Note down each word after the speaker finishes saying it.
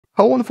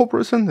Hello wonderful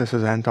person, this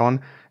is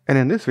Anton, and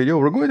in this video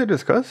we're going to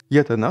discuss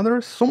yet another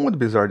somewhat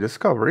bizarre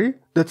discovery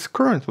that's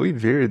currently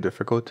very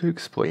difficult to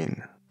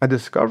explain. A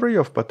discovery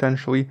of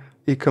potentially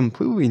a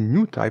completely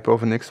new type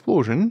of an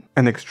explosion,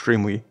 an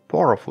extremely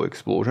powerful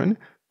explosion,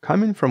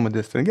 coming from a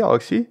distant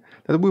galaxy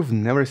that we've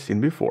never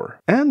seen before.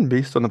 And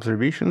based on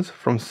observations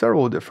from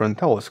several different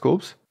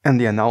telescopes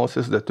and the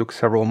analysis that took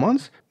several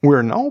months,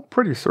 we're now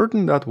pretty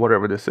certain that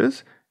whatever this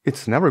is,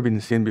 it's never been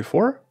seen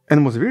before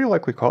and was very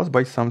likely caused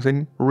by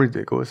something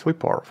ridiculously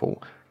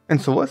powerful.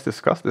 And so let's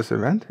discuss this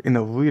event in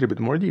a little bit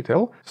more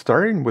detail,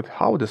 starting with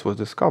how this was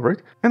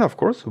discovered and of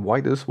course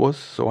why this was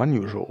so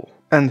unusual.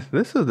 And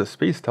this is the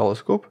space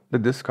telescope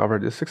that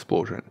discovered this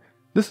explosion.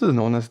 This is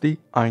known as the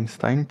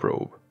Einstein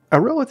probe. A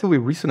relatively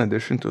recent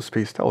addition to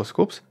space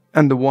telescopes,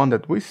 and the one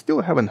that we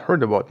still haven't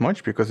heard about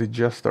much because it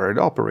just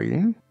started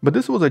operating, but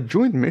this was a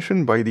joint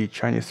mission by the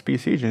Chinese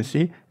Space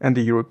Agency and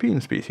the European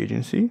Space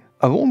Agency,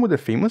 along with the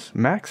famous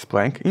Max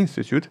Planck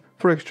Institute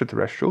for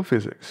Extraterrestrial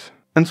Physics.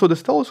 And so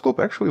this telescope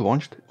actually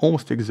launched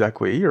almost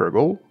exactly a year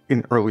ago,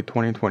 in early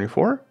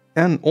 2024,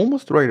 and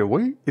almost right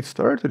away it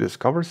started to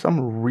discover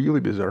some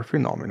really bizarre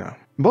phenomena.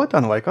 But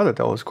unlike other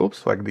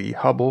telescopes like the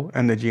Hubble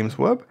and the James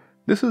Webb,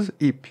 this is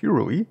a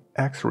purely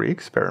X-ray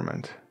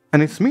experiment.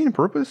 And its main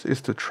purpose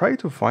is to try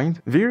to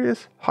find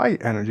various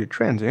high-energy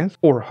transients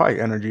or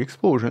high-energy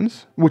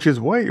explosions, which is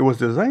why it was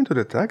designed to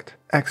detect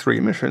X-ray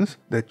emissions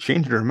that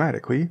change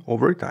dramatically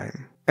over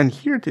time. And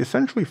here it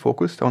essentially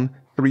focused on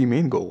three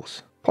main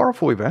goals.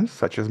 Powerful events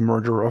such as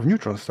merger of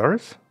neutron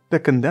stars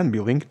that can then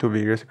be linked to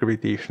various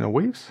gravitational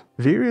waves,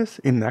 various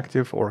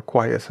inactive or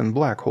quiescent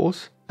black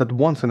holes that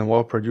once in a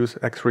while produce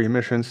X-ray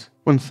emissions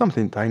when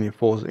something tiny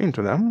falls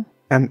into them,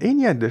 and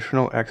any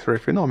additional X-ray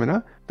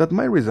phenomena that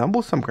might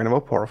resemble some kind of a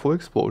powerful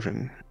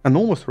explosion. And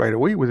almost right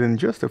away, within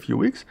just a few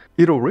weeks,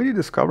 it already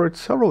discovered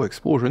several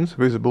explosions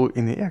visible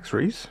in the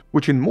X-rays,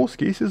 which in most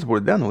cases were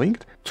then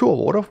linked to a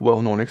lot of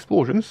well-known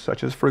explosions,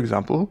 such as for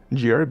example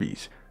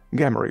GRBs,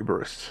 gamma ray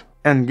bursts.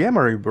 And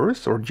gamma ray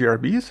bursts, or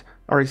GRBs,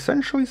 are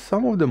essentially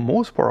some of the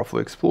most powerful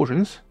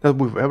explosions that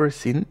we've ever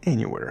seen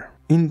anywhere.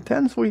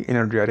 Intensely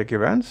energetic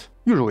events,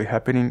 usually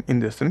happening in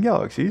distant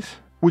galaxies,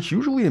 which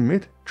usually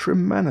emit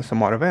tremendous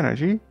amount of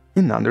energy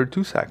in under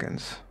 2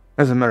 seconds.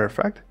 As a matter of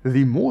fact,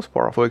 the most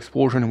powerful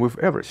explosion we've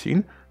ever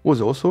seen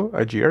was also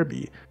a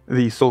GRB.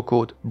 The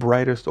so-called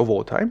brightest of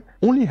all time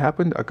only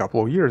happened a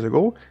couple of years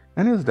ago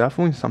and is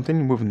definitely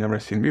something we've never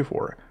seen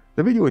before.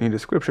 The video in the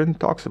description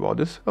talks about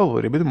this a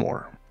little bit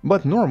more.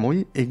 But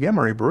normally, a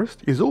gamma ray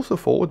burst is also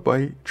followed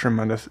by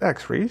tremendous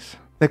X-rays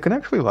that can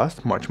actually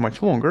last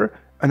much longer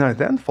and are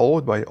then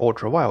followed by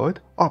ultraviolet,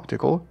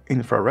 optical,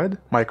 infrared,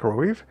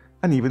 microwave,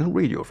 and even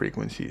radio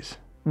frequencies.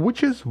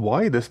 Which is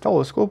why this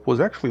telescope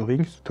was actually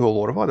linked to a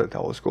lot of other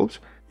telescopes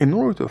in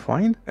order to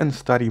find and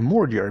study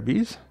more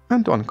GRBs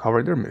and to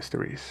uncover their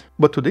mysteries.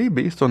 But today,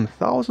 based on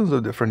thousands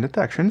of different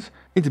detections,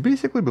 it's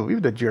basically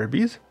believed that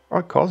GRBs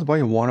are caused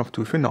by one of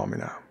two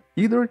phenomena.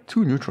 Either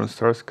two neutron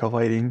stars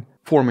colliding,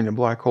 forming a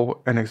black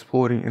hole and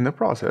exploding in the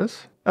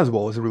process, as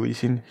well as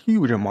releasing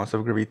huge amounts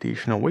of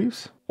gravitational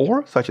waves,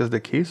 or, such as the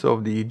case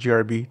of the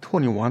GRB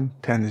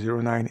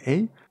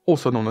 211009A,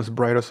 also known as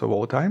brightest of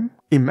all time,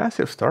 a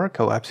massive star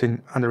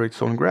collapsing under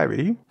its own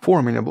gravity,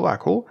 forming a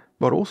black hole,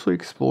 but also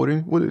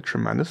exploding with a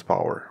tremendous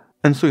power.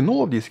 And so in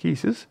all of these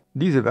cases,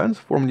 these events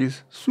form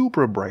these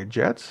super bright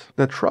jets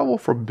that travel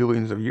for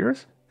billions of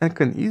years and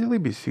can easily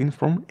be seen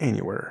from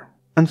anywhere.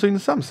 And so in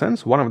some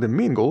sense, one of the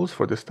main goals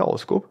for this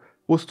telescope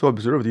was to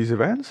observe these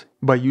events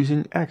by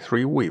using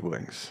X-ray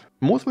wavelengths.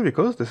 Mostly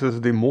because this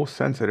is the most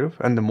sensitive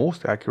and the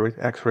most accurate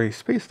X-ray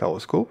space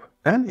telescope,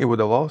 and it would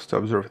allow us to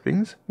observe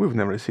things we've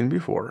never seen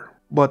before.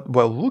 But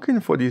while looking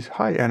for these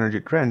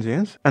high-energy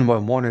transients and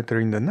while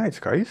monitoring the night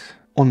skies,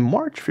 on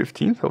March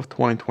 15th of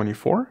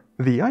 2024,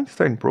 the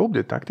Einstein probe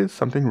detected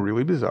something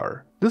really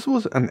bizarre. This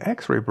was an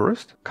X-ray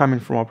burst coming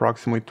from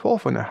approximately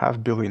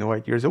 12.5 billion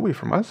light-years away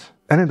from us,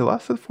 and it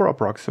lasted for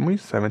approximately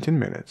 17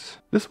 minutes.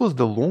 This was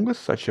the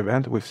longest such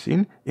event we've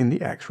seen in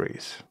the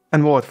X-rays.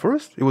 And while at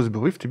first it was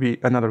believed to be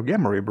another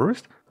gamma ray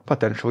burst,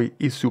 potentially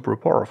a super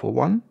powerful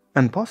one,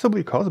 and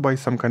possibly caused by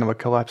some kind of a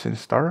collapsing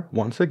star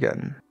once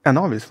again. And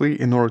obviously,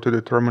 in order to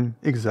determine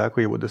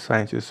exactly what the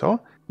scientists saw,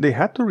 they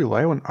had to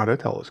rely on other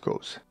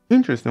telescopes.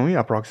 Interestingly,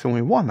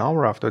 approximately 1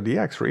 hour after the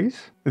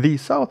X-rays, the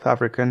South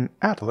African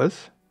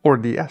ATLAS, or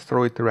the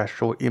Asteroid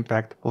Terrestrial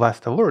Impact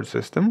Last Alert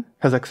System,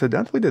 has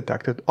accidentally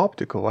detected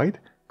optical light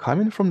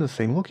coming from the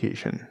same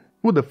location,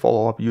 with the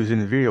follow-up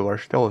using Very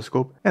Large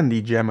Telescope and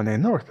the Gemini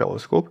North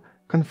Telescope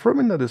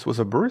confirming that this was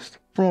a burst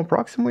from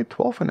approximately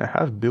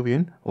 12.5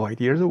 billion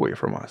light-years away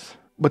from us.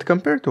 But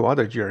compared to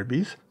other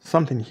GRBs,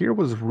 something here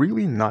was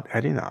really not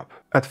adding up.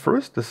 At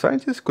first, the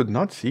scientists could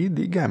not see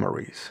the gamma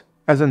rays,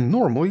 as in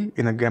normally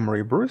in a gamma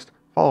ray burst,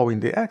 following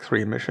the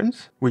X-ray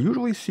emissions, we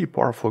usually see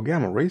powerful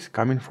gamma rays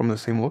coming from the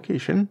same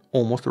location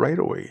almost right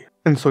away.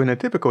 And so in a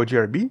typical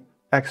GRB,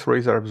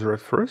 X-rays are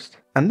observed first,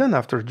 and then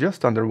after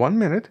just under 1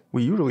 minute,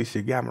 we usually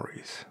see gamma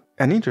rays.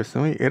 And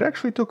interestingly, it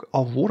actually took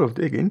a lot of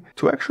digging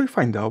to actually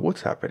find out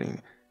what's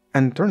happening.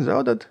 And it turns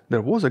out that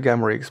there was a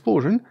gamma ray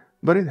explosion,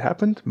 but it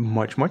happened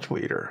much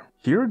later.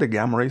 Here the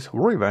gamma rays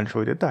were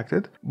eventually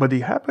detected, but they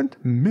happened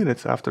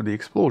minutes after the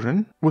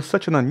explosion, with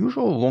such an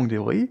unusual long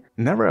delay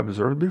never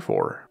observed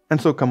before.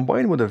 And so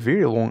combined with a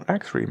very long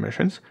X-ray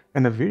emissions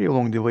and a very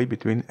long delay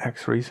between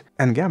X-rays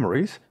and gamma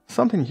rays,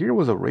 something here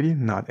was already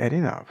not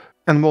adding up.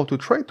 And well, to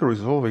try to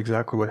resolve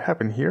exactly what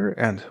happened here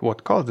and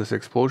what caused this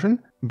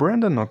explosion,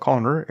 Brandon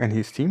O'Connor and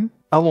his team,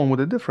 along with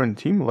a different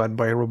team led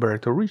by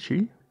Roberto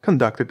Ricci,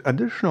 conducted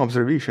additional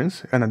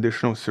observations and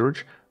additional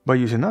search by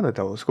using other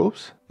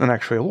telescopes, and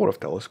actually a lot of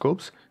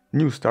telescopes,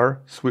 NuSTAR,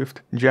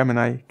 Swift,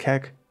 Gemini,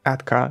 Keck,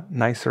 ATCA,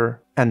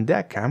 NICER, and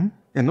DACCAM,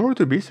 in order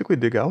to basically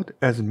dig out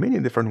as many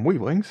different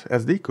wavelengths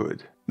as they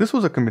could. This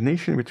was a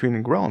combination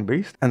between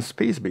ground-based and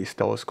space-based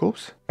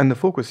telescopes, and the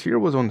focus here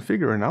was on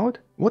figuring out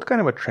what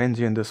kind of a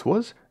transient this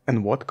was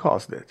and what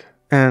caused it.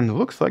 And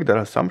looks like that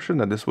assumption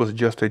that this was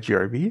just a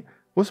GRB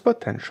was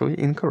potentially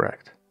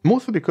incorrect.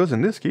 Mostly because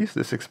in this case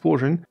this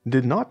explosion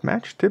did not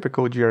match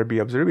typical GRB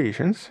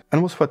observations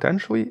and was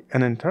potentially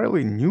an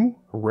entirely new,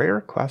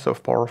 rare class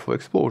of powerful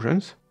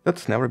explosions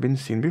that's never been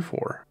seen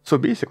before. So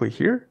basically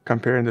here,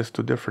 comparing this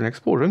to different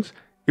explosions,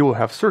 it will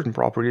have certain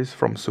properties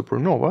from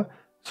supernova,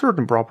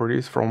 certain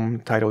properties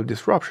from tidal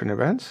disruption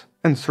events,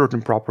 and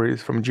certain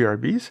properties from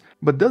GRBs,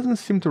 but doesn't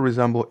seem to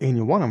resemble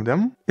any one of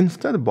them,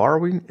 instead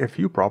borrowing a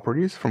few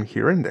properties from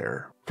here and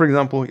there. For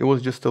example, it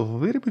was just a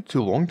little bit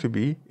too long to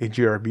be a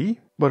GRB,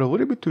 but a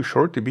little bit too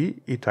short to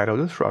be a tidal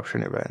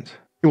disruption event.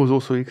 It was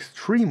also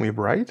extremely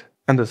bright,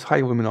 and this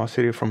high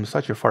luminosity from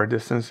such a far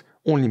distance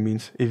only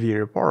means a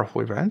very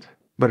powerful event,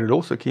 but it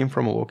also came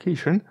from a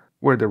location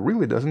where there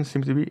really doesn't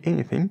seem to be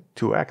anything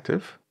too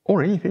active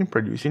or anything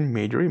producing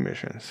major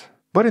emissions.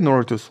 But in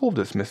order to solve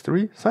this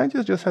mystery,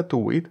 scientists just had to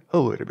wait a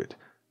little bit.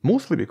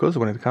 Mostly because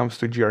when it comes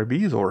to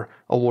GRBs or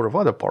a lot of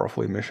other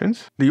powerful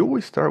emissions, they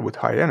always start with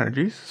high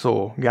energies,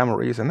 so gamma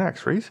rays and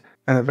X-rays,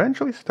 and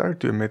eventually start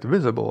to emit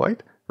visible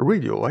light,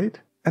 radio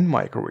light, and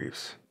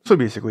microwaves. So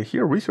basically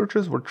here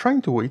researchers were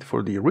trying to wait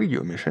for the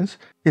radio emissions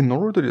in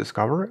order to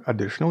discover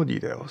additional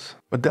details.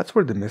 But that's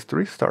where the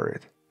mystery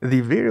started.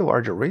 The Very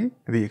Large Array,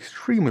 the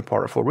extremely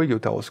powerful radio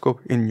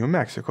telescope in New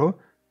Mexico,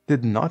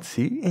 did not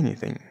see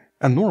anything.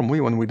 And normally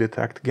when we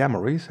detect gamma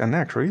rays and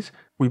X-rays,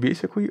 we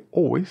basically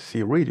always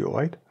see radio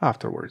light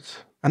afterwards.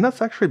 And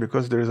that's actually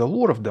because there is a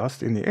lot of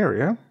dust in the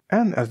area,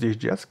 and as these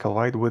jets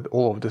collide with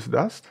all of this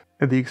dust,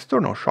 the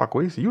external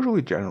shockwaves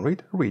usually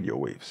generate radio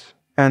waves.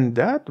 And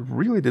that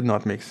really did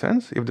not make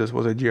sense if this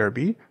was a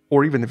GRB,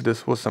 or even if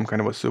this was some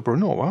kind of a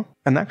supernova,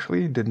 and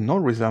actually did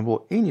not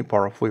resemble any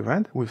powerful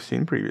event we've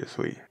seen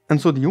previously.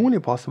 And so the only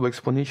possible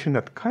explanation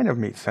that kind of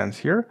made sense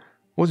here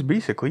was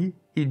basically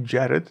a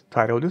jetted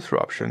tidal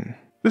disruption.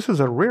 This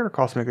is a rare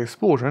cosmic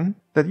explosion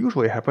that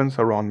usually happens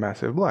around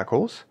massive black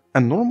holes,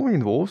 and normally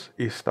involves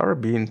a star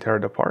being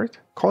teared apart,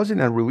 causing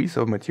a release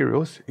of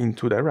materials in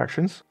two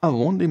directions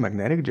along the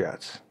magnetic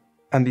jets.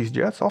 And these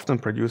jets often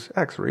produce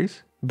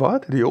X-rays,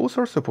 but they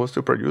also are supposed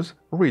to produce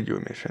radio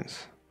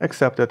emissions.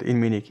 Except that in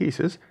many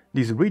cases,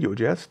 these radio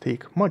jets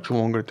take much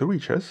longer to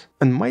reach us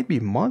and might be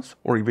months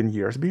or even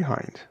years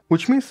behind.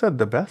 Which means that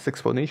the best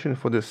explanation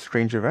for this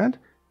strange event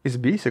is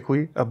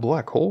basically a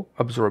black hole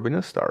absorbing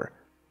a star.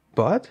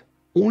 But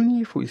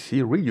only if we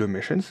see radio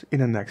emissions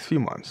in the next few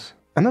months.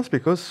 And that's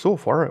because so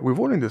far we've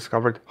only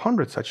discovered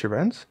 100 such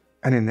events,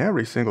 and in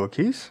every single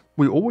case,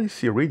 we always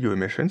see radio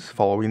emissions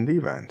following the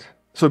event.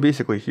 So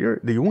basically here,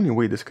 the only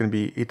way this can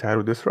be a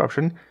tidal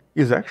disruption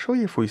is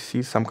actually if we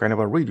see some kind of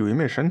a radio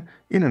emission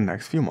in the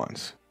next few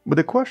months. But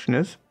the question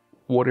is,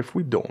 what if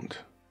we don't?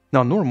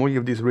 Now normally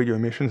if these radio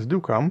emissions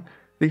do come,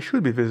 they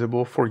should be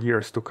visible for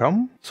years to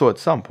come, so at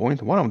some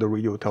point one of the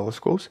radio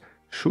telescopes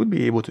should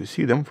be able to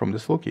see them from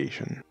this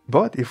location.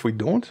 But if we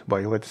don't,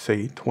 by let's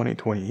say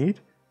 2028,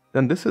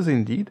 then this is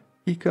indeed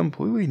a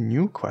completely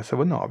new class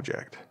of an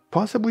object.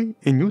 Possibly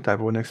a new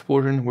type of an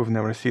explosion we've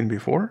never seen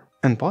before,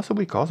 and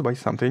possibly caused by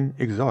something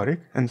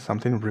exotic and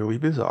something really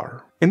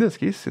bizarre. In this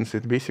case, since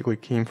it basically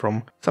came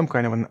from some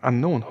kind of an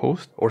unknown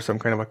host or some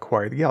kind of a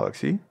quiet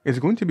galaxy, it's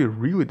going to be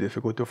really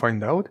difficult to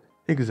find out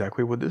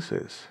exactly what this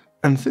is.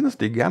 And since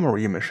the gamma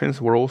ray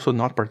emissions were also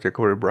not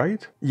particularly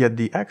bright, yet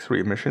the X-ray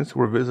emissions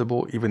were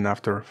visible even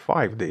after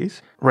 5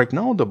 days, right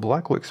now the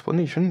black hole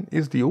explanation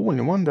is the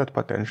only one that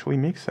potentially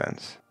makes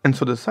sense. And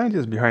so the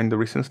scientists behind the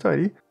recent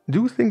study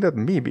do think that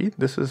maybe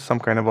this is some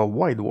kind of a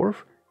white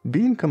dwarf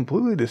being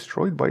completely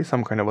destroyed by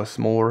some kind of a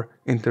smaller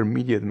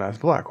intermediate mass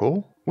black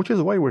hole, which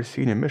is why we're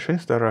seeing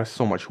emissions that are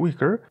so much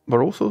weaker, but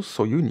also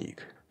so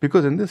unique.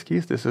 Because in this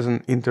case this is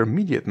an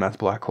intermediate mass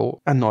black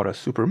hole and not a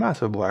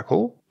supermassive black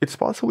hole, it's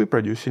possibly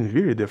producing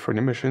very different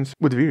emissions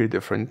with very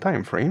different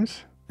time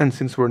frames, and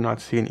since we're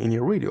not seeing any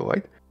radio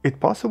light,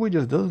 it possibly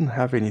just doesn't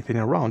have anything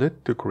around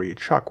it to create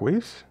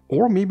shockwaves,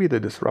 or maybe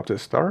the disrupted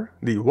star,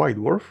 the white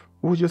dwarf,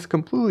 was just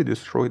completely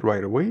destroyed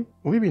right away,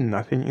 leaving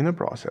nothing in the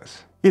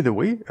process. Either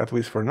way, at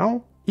least for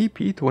now,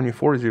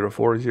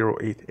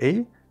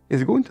 EP240408A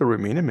is going to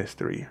remain a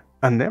mystery,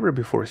 a never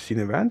before seen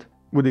event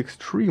with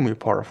extremely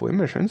powerful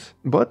emissions,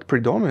 but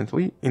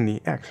predominantly in the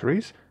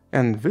X-rays,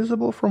 and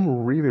visible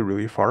from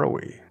really far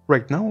away.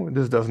 Right now,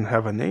 this doesn't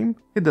have a name,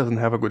 it doesn't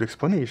have a good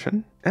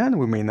explanation, and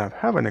we may not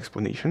have an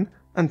explanation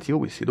until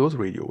we see those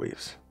radio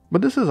waves.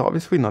 But this is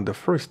obviously not the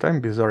first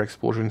time bizarre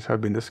explosions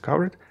have been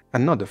discovered,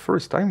 and not the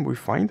first time we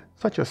find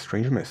such a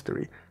strange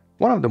mystery.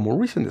 One of the more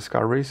recent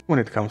discoveries when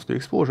it comes to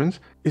explosions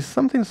is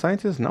something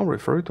scientists now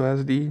refer to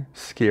as the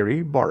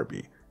scary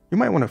Barbie. You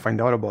might want to find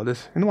out about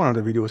this in one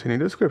of the videos in the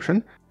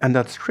description, and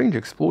that strange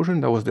explosion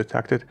that was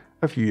detected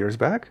a few years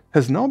back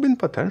has now been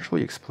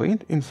potentially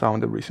explained in some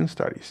of the recent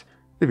studies.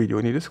 The video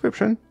in the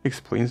description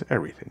explains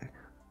everything.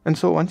 And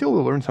so until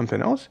we learn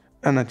something else,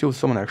 and until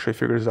someone actually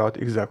figures out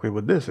exactly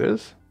what this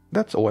is,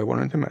 that's all I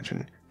wanted to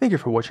mention. Thank you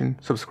for watching,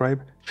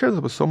 subscribe, share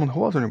this with someone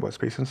who loves learning about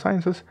space and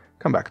sciences,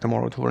 come back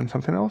tomorrow to learn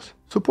something else,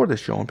 support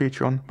this channel on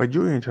Patreon by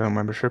joining a channel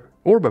membership,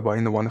 or by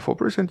buying the Wonderful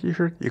Person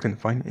t-shirt you can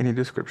find in the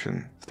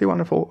description. Stay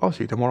wonderful, I'll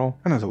see you tomorrow,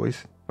 and as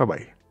always, bye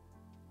bye.